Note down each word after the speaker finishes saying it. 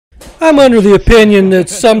I'm under the opinion that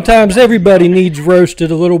sometimes everybody needs roasted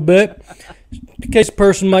a little bit, in case a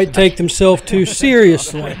person might take themselves too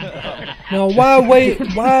seriously. Now, why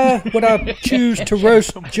would I choose to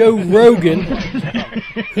roast Joe Rogan,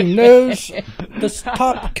 who knows the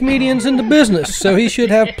top comedians in the business? So he should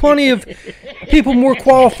have plenty of people more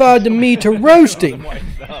qualified than me to roast him.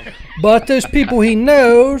 But those people he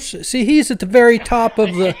knows, see, he's at the very top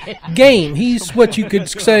of the game. He's what you could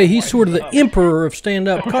say, he's sort of the emperor of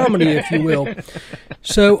stand-up comedy, if you will.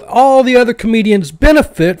 So all the other comedians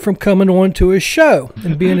benefit from coming on to his show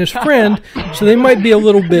and being his friend, so they might be a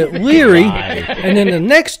little bit leery. And then the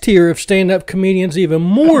next tier of stand-up comedians even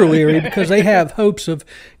more leery because they have hopes of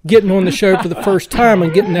getting on the show for the first time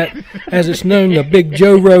and getting that, as it's known, the big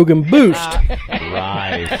Joe Rogan boost.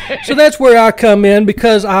 Right. So that's where I come in,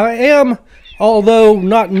 because I am, although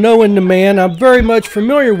not knowing the man, I'm very much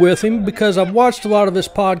familiar with him because I've watched a lot of his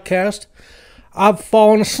podcast. I've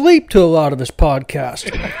fallen asleep to a lot of his podcast.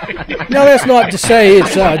 Now, that's not to say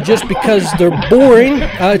it's just because they're boring.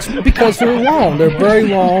 It's because they're long. They're very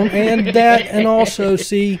long. And also,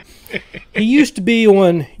 see, he used to be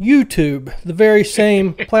on YouTube, the very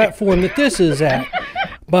same platform that this is at.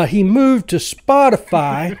 But he moved to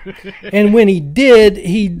Spotify, and when he did,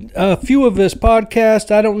 a few of his podcasts,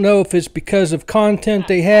 I don't know if it's because of content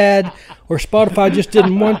they had or Spotify just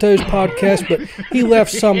didn't want those podcasts, but he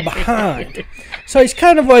left some behind. So he's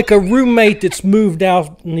kind of like a roommate that's moved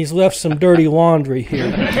out and he's left some dirty laundry here.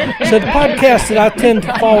 So the podcasts that I tend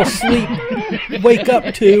to fall asleep, wake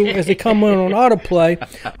up to as they come on autoplay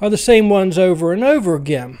are the same ones over and over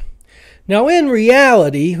again. Now, in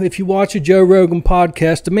reality, if you watch a Joe Rogan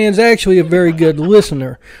podcast, the man's actually a very good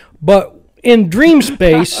listener. But in dream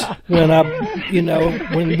space, when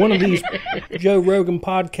one of these Joe Rogan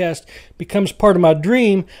podcasts becomes part of my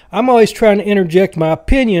dream, I'm always trying to interject my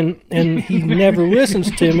opinion, and he never listens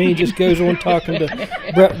to me. He just goes on talking to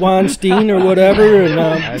Brett Weinstein or whatever.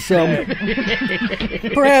 And so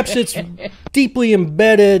perhaps it's deeply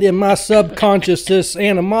embedded in my subconscious, this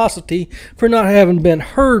animosity for not having been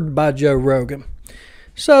heard by Joe Rogan.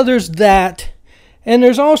 So there's that. And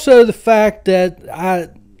there's also the fact that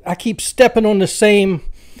I keep stepping on the same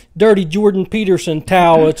dirty Jordan Peterson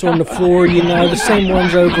towel that's on the floor, the same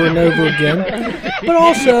ones over and over again. But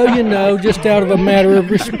also, just out of a matter of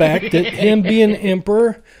respect, that him being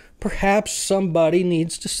emperor, perhaps somebody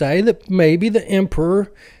needs to say that maybe the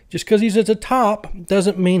emperor, just because he's at the top,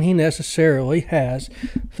 doesn't mean he necessarily has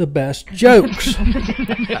the best jokes.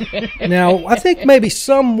 Now, I think maybe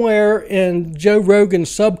somewhere in Joe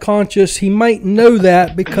Rogan's subconscious, he might know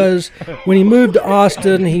that because when he moved to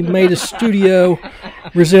Austin, he made his studio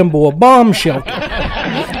resemble a bomb shelter.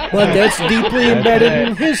 But that's deeply embedded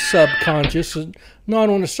in his subconscious, not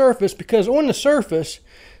on the surface, because on the surface,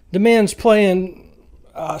 the man's playing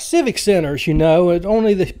civic centers,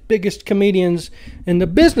 only the biggest comedians in the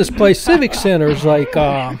business play civic centers like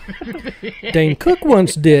Dane Cook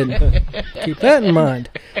once did. Keep that in mind.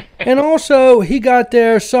 And also, he got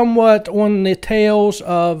there somewhat on the tails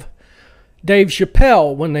of Dave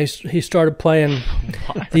Chappelle when he started playing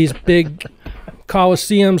these big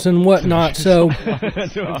coliseums and whatnot. So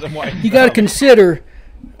you got to consider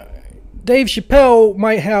Dave Chappelle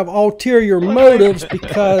might have ulterior motives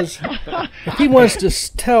because if he wants to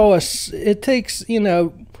tell us, it takes,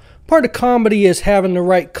 part of comedy is having the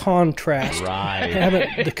right contrast. Right.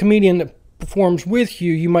 Having the comedian that performs with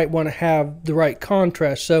you, you might want to have the right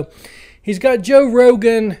contrast. So he's got Joe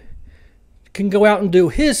Rogan, can go out and do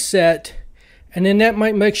his set, and then that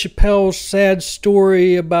might make Chappelle's sad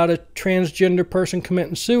story about a transgender person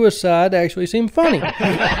committing suicide actually seem funny.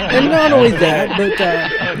 And not only that, but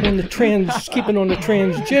keeping on the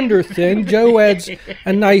transgender thing, Joe adds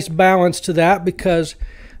a nice balance to that because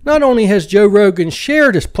not only has Joe Rogan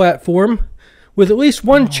shared his platform with at least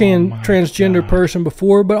one transgender person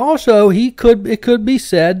before, but also it could be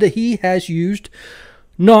said that he has used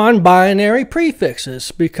non-binary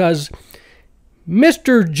prefixes because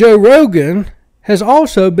Mr. Joe Rogan has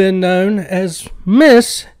also been known as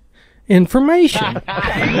misinformation.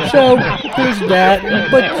 So there's that.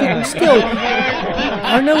 But still,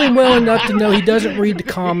 I know him well enough to know he doesn't read the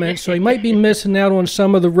comments, so he might be missing out on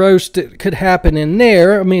some of the roast that could happen in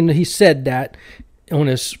there. I mean, he said that on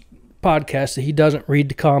his podcast, that he doesn't read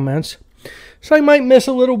the comments. So he might miss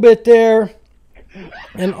a little bit there.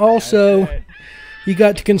 And also, you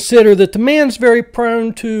got to consider that the man's very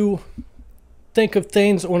prone to think of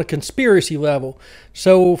things on a conspiracy level.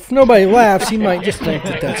 So if nobody laughs, he might just think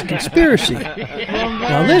that that's a conspiracy.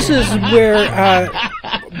 Now, this is where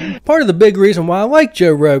part of the big reason why I like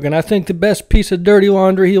Joe Rogan. I think the best piece of dirty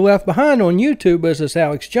laundry he left behind on YouTube was this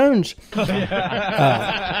Alex Jones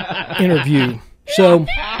interview. So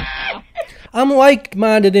I'm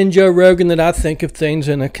like-minded in Joe Rogan that I think of things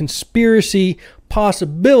in a conspiracy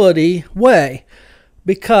possibility way,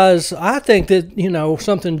 because I think that,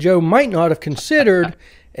 something Joe might not have considered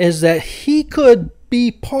is that he could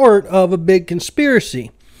be part of a big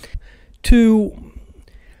conspiracy. To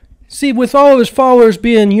see, with all of his followers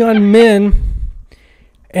being young men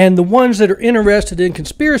and the ones that are interested in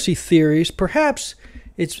conspiracy theories, perhaps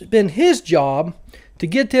it's been his job to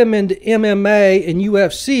get them into MMA and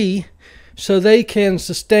UFC so they can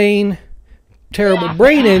sustain terrible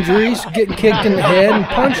brain injuries, getting kicked in the head and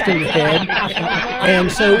punched in the head. And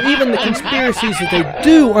so even the conspiracies that they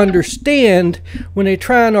do understand, when they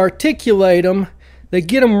try and articulate them, they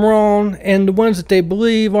get them wrong, and the ones that they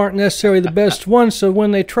believe aren't necessarily the best ones. So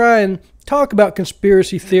when they try and talk about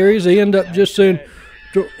conspiracy theories, they end up just saying,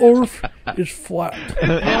 the earth is flat.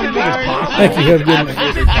 Thank you. Have a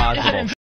good night.